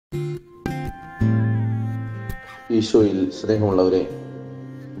ഈശോയിൽ സ്നേഹമുള്ളവരെ,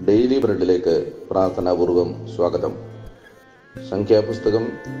 ഡെയിലി ബ്രെഡിലേക്ക് പ്രാർത്ഥനാപൂർവം സ്വാഗതം. സംഖ്യാപുസ്തകം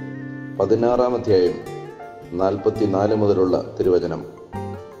 16-ാം അധ്യായം 44 മുതലുള്ള തിരുവചനം.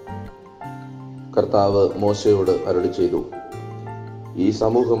 കർത്താവ് മോശയോട് അരുളിച്ചെയ്തു, ഈ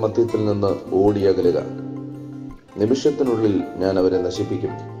സമൂഹ മധ്യത്തിൽ നിന്ന് ഓടിയകലുക, നിമിഷത്തിനുള്ളിൽ ഞാൻ അവരെ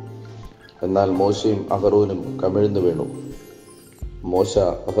നശിപ്പിക്കും. എന്നാൽ മോശയും അഹറോനും കമിഴ്ന്നു വീണു. മോശ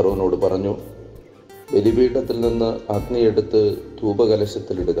അഹറോനോട് പറഞ്ഞു, ബലിപീഠത്തിൽ നിന്ന് അഗ്നിയെടുത്ത്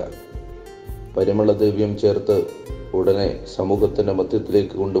ധൂപകലശത്തിലിടുക. പരിമളദ്രവ്യം ചേർത്ത് ഉടനെ സമൂഹത്തിന്റെ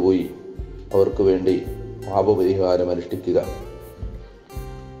മധ്യത്തിലേക്ക് കൊണ്ടുപോയി അവർക്ക് വേണ്ടി പാപപരിഹാരം അനുഷ്ഠിക്കുക.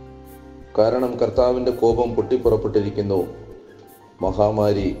 കാരണം കർത്താവിന്റെ കോപം പൊട്ടിപ്പുറപ്പെട്ടിരിക്കുന്നു,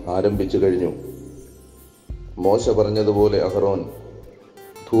 മഹാമാരി ആരംഭിച്ചു കഴിഞ്ഞു. മോശ പറഞ്ഞതുപോലെ അഹറോൻ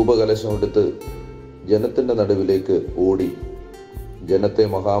ധൂപകലശം എടുത്ത് ജനത്തിന്റെ നടുവിലേക്ക് ഓടി. ജനത്തെ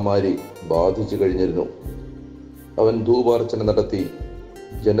മഹാമാരി ബാധിച്ചു കഴിഞ്ഞിരുന്നു. അവൻ ധൂപാർച്ചന നടത്തി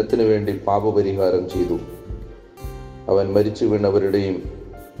ജനത്തിനു വേണ്ടി പാപപരിഹാരം ചെയ്തു. അവൻ മരിച്ചു വീണവരുടെയും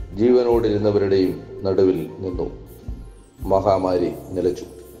ജീവനോടിരുന്നവരുടെയും നടുവിൽ നിന്നു. മഹാമാരി നിലച്ചു.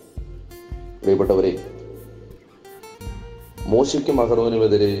 പ്രിയപ്പെട്ടവരെ, മോശയ്ക്കും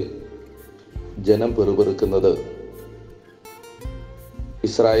അഹറോനുമെതിരെ ജനം പെറുപെറുക്കുന്നത്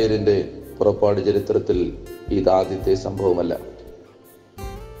ഇസ്രായേലിന്റെ പുറപ്പാട് ചരിത്രത്തിൽ ഇതാദ്യത്തെ സംഭവമല്ല.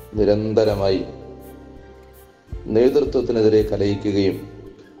 നിരന്തരമായി നേതൃത്വത്തിനെതിരെ കലഹിക്കുകയും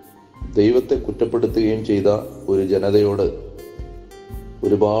ദൈവത്തെ കുറ്റപ്പെടുത്തുകയും ചെയ്ത ഒരു ജനതയോട്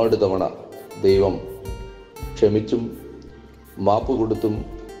ഒരുപാട് തവണ ദൈവം ക്ഷമിച്ചും മാപ്പ് കൊടുത്തും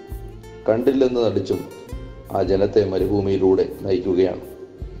കണ്ടില്ലെന്ന് നടിച്ചും ആ ജനത്തെ മരുഭൂമിയിലൂടെ നയിക്കുകയാണ്.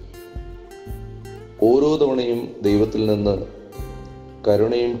 ഓരോ തവണയും ദൈവത്തിൽ നിന്ന്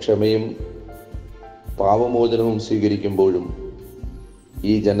കരുണയും ക്ഷമയും പാപമോചനവും സ്വീകരിക്കുമ്പോഴും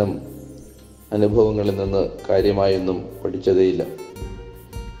ഈ ജനം അനുഭവങ്ങളിൽ നിന്ന് കാര്യമായൊന്നും പഠിച്ചതേയില്ല.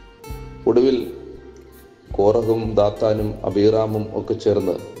 ഒടുവിൽ കോറഹും ദാത്താനും അബീറാമും ഒക്കെ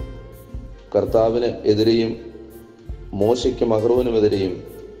ചേർന്ന് കർത്താവിന് എതിരെയും മോശയ്ക്കും അഹറോനുമെതിരെയും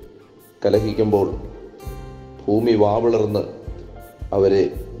കലഹിക്കുമ്പോൾ ഭൂമി വാവിളർന്ന് അവരെ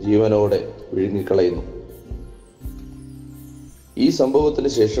ജീവനോടെ വിഴുങ്ങിക്കളയുന്നു. ഈ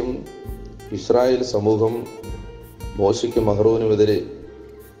സംഭവത്തിന് ശേഷം ഇസ്രായേൽ സമൂഹം മോശയ്ക്കും അഹറോനുമെതിരെ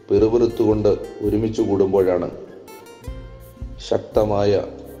പെറുപെറുത്തുകൊണ്ട് ഒരുമിച്ച് കൂടുമ്പോഴാണ് ശക്തമായ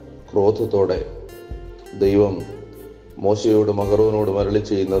ക്രോധത്തോടെ ദൈവം മോശയോടും അഹറോനോടും അരുളി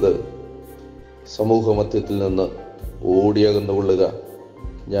ചെയ്യുന്നത്, സമൂഹ മധ്യത്തിൽ നിന്ന് ഓടിയകന്നു കൊള്ളുക,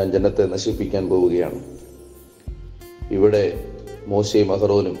 ഞാൻ ജനത്തെ നശിപ്പിക്കാൻ പോവുകയാണ്. ഇവിടെ മോശയും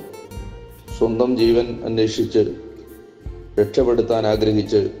അഹറോനും സ്വന്തം ജീവൻ അന്വേഷിച്ച് രക്ഷപ്പെടുത്താൻ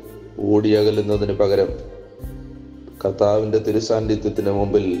ആഗ്രഹിച്ച് ഓടിയകലുന്നതിന് പകരം കർത്താവിന്റെ തിരുസാന്നിധ്യത്തിന്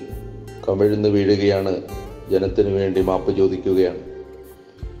മുമ്പിൽ കമിഴ്ന്നു വീഴുകയാണ്, ജനത്തിനു വേണ്ടി മാപ്പ് ചോദിക്കുകയാണ്.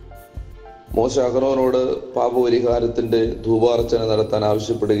 മോശ അഹറോനോട് പാപപരിഹാരത്തിന്റെ ധൂപാർച്ചന നടത്താൻ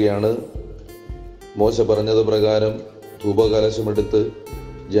ആവശ്യപ്പെടുകയാണ്. മോശ പറഞ്ഞത് പ്രകാരം ധൂപകലശമെടുത്ത്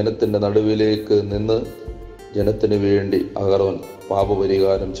ജനത്തിന്റെ നടുവിലേക്ക് നിന്ന് ജനത്തിനു വേണ്ടി അഹറോൻ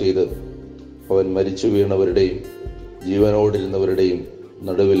പാപപരിഹാരം ചെയ്ത് അവൻ മരിച്ചു വീണവരുടെയും ജീവനോടിരുന്നവരുടെയും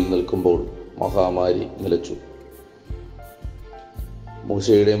നടുവിൽ നിൽക്കുമ്പോൾ മഹാമാരി നിലച്ചു.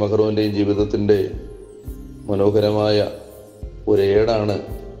 മോശയുടെയും അഹറോന്റെയും ജീവിതത്തിന്റെ മനോഹരമായ ഒരേടാണ്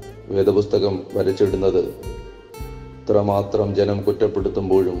വേദപുസ്തകം വരച്ചിടുന്നത്. ഇത്രമാത്രം ജനം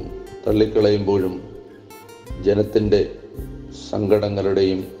കുറ്റപ്പെടുത്തുമ്പോഴും തള്ളിക്കളയുമ്പോഴും ജനത്തിന്റെ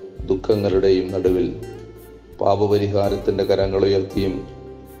സങ്കടങ്ങളുടെയും ദുഃഖങ്ങളുടെയും നടുവിൽ പാപപരിഹാരത്തിന്റെ കരങ്ങളുയർത്തിയും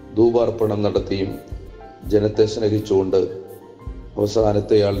ധൂപാർപ്പണം നടത്തിയും ജനത്തെ സ്നേഹിച്ചുകൊണ്ട്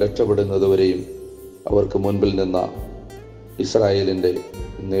അവസാനത്തെയാൾ രക്ഷപ്പെടുന്നതുവരെയും അവർക്ക് മുൻപിൽ നിന്ന ഇസ്രായേലിന്റെ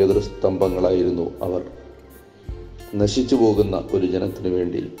നേതൃസ്തംഭങ്ങളായിരുന്നു അവർ. നശിച്ചു പോകുന്ന ഒരു ജനത്തിനു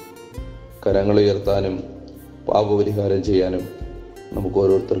വേണ്ടി കരങ്ങളുയർത്താനും പാപപരിഹാരം ചെയ്യാനും നമുക്ക്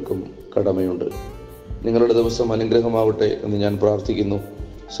ഓരോരുത്തർക്കും കടമയുണ്ട്. നിങ്ങളുടെ ദിവസം അനുഗ്രഹമാവട്ടെ എന്ന് ഞാൻ പ്രാർത്ഥിക്കുന്നു.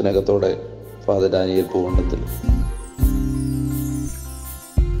 സ്നേഹത്തോടെ, Fr.Daniel Poovannathil.